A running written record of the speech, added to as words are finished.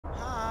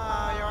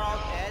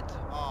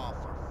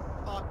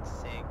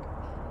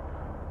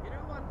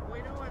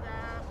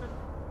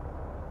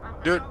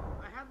Dude.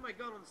 I had my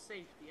gun on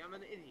safety. I'm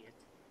an idiot.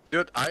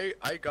 Dude, I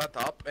got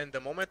up and the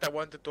moment I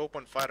wanted to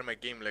open fire, my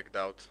game lagged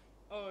out.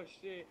 Oh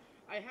shit!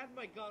 I had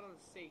my gun on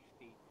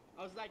safety.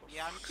 I was like,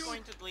 yeah, I'm just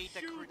going to delete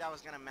the crew shoot. that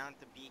was gonna mount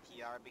the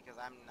BTR because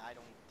I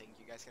don't think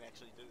you guys can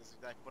actually do this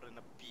if I put in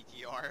a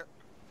BTR.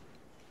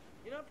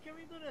 You know, can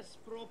we do this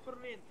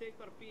properly and take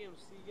our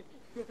PMC?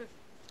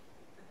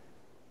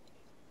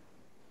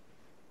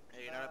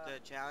 Hey, you know the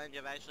challenge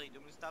of actually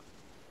doing stuff?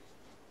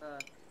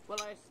 Well,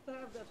 I still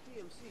have that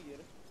PMC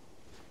here.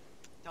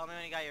 Tell me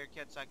when you got your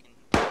kid so I can...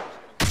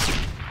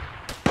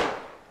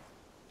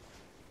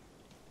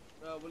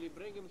 Will you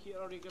bring him here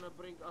or are you gonna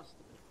bring us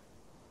there?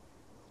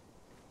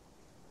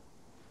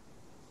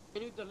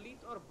 Can you delete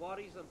our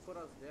bodies and put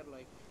us there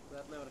like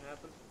that never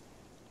happened?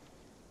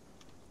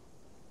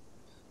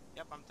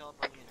 Yep, I'm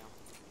teleporting you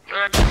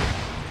now.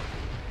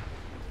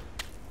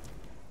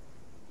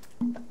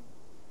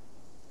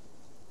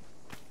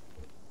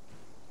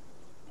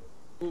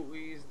 Who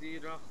is the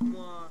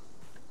Rahman?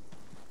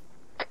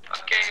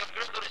 Okay, I'm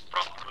gonna do this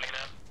properly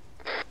now.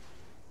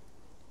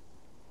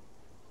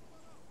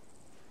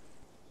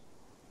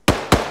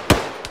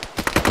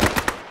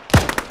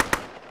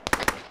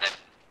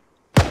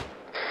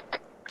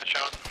 Good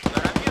shot.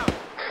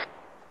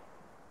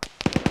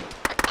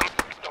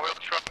 The oil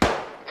truck.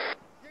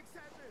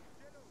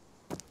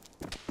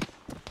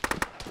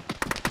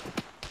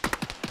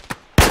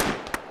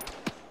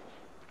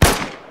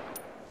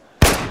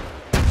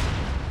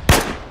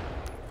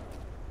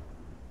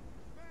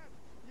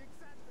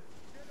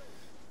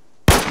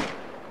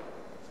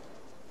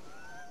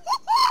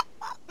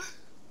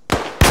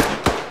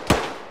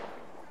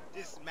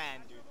 This man,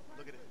 dude.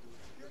 Look at it, dude.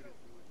 Look at it,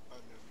 dude. Oh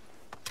no.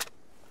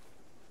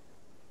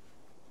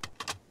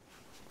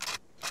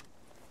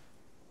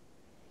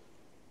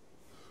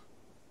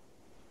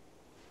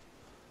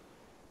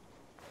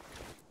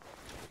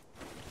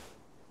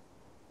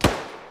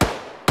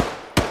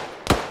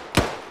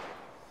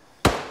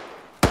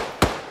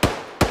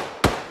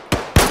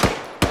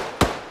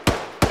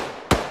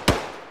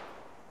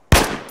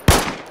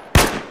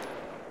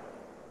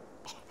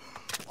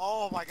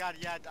 Oh my god,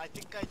 yeah, I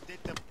think I did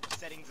the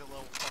settings a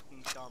little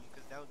fucking dumb,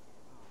 because that was...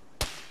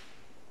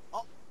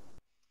 Oh!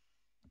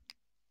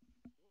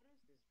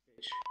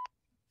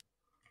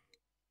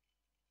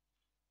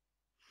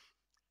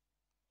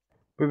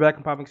 We're back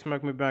and popping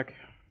smoke, move back.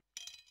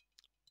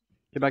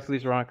 Get back to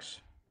these rocks.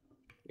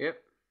 Yep.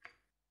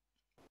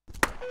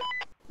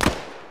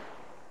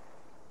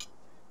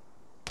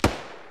 Fair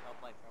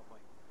play, fair play.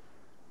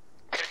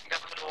 Okay, get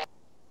to the wall.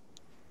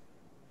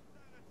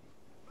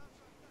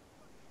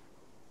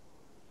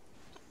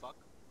 What the fuck?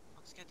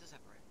 How this guy does that,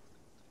 right?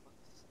 What the fuck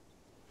is this?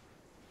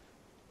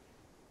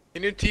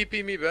 Can you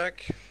TP me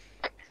back?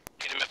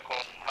 Need a mid call.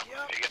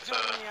 Yep, If you get tell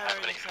me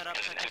everything set up,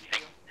 so I can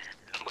anything,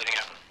 do. I'm bleeding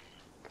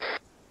out.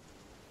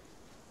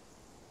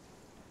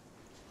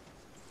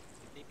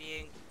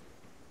 TPing.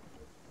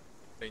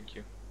 Thank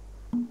you.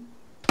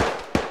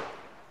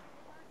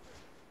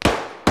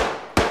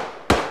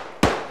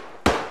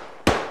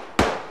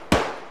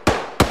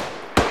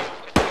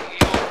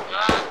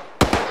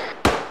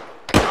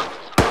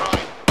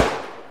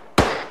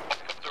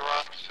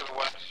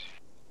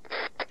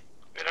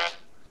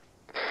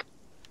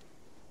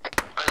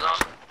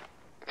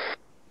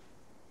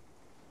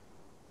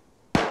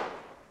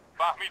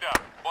 فهمیدم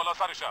بالا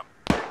سرشم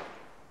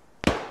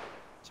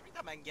Every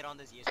time I can get on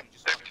this issue,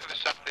 just Back to the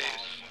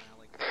southeast.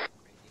 like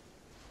crazy.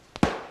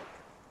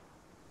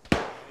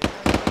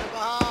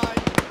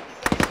 Behind!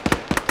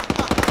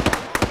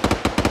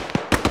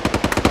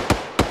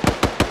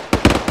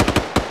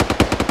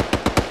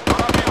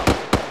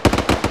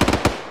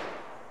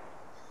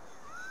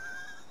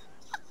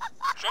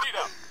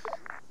 شنیدم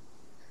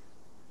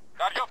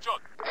دریافت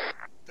شد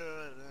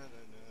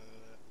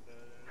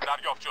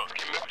دریافت شد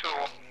Can you move to the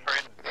wall?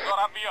 Hurry.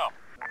 دارم میام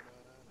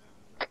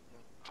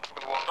To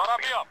the wall. دارم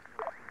میام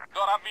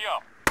دارم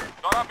میام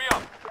دارم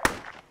میام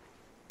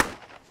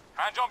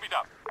انجام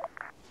میدم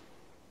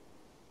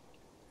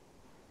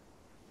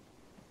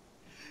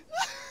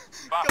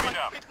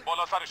فهمیدم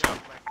بالا سرشم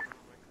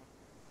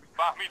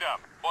فهمیدم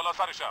بالا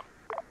سرشم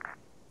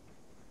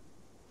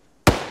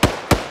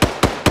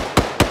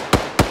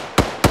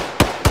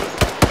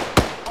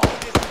Oh,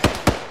 this man.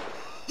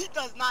 He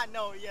does not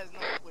know. He has no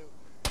clue.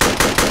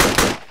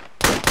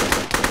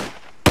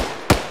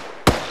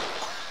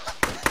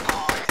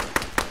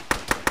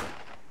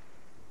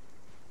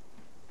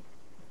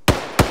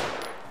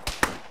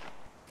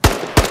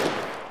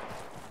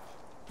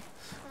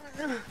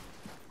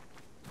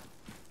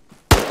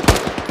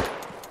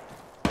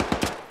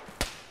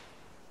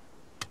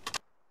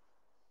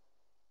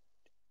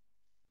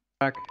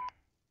 Back.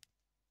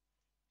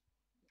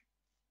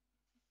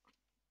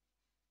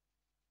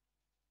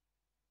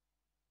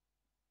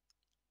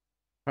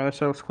 Alright,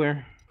 that looks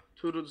clear.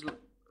 Two dudes.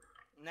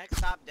 Next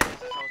stop,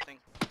 Dennis is hosting.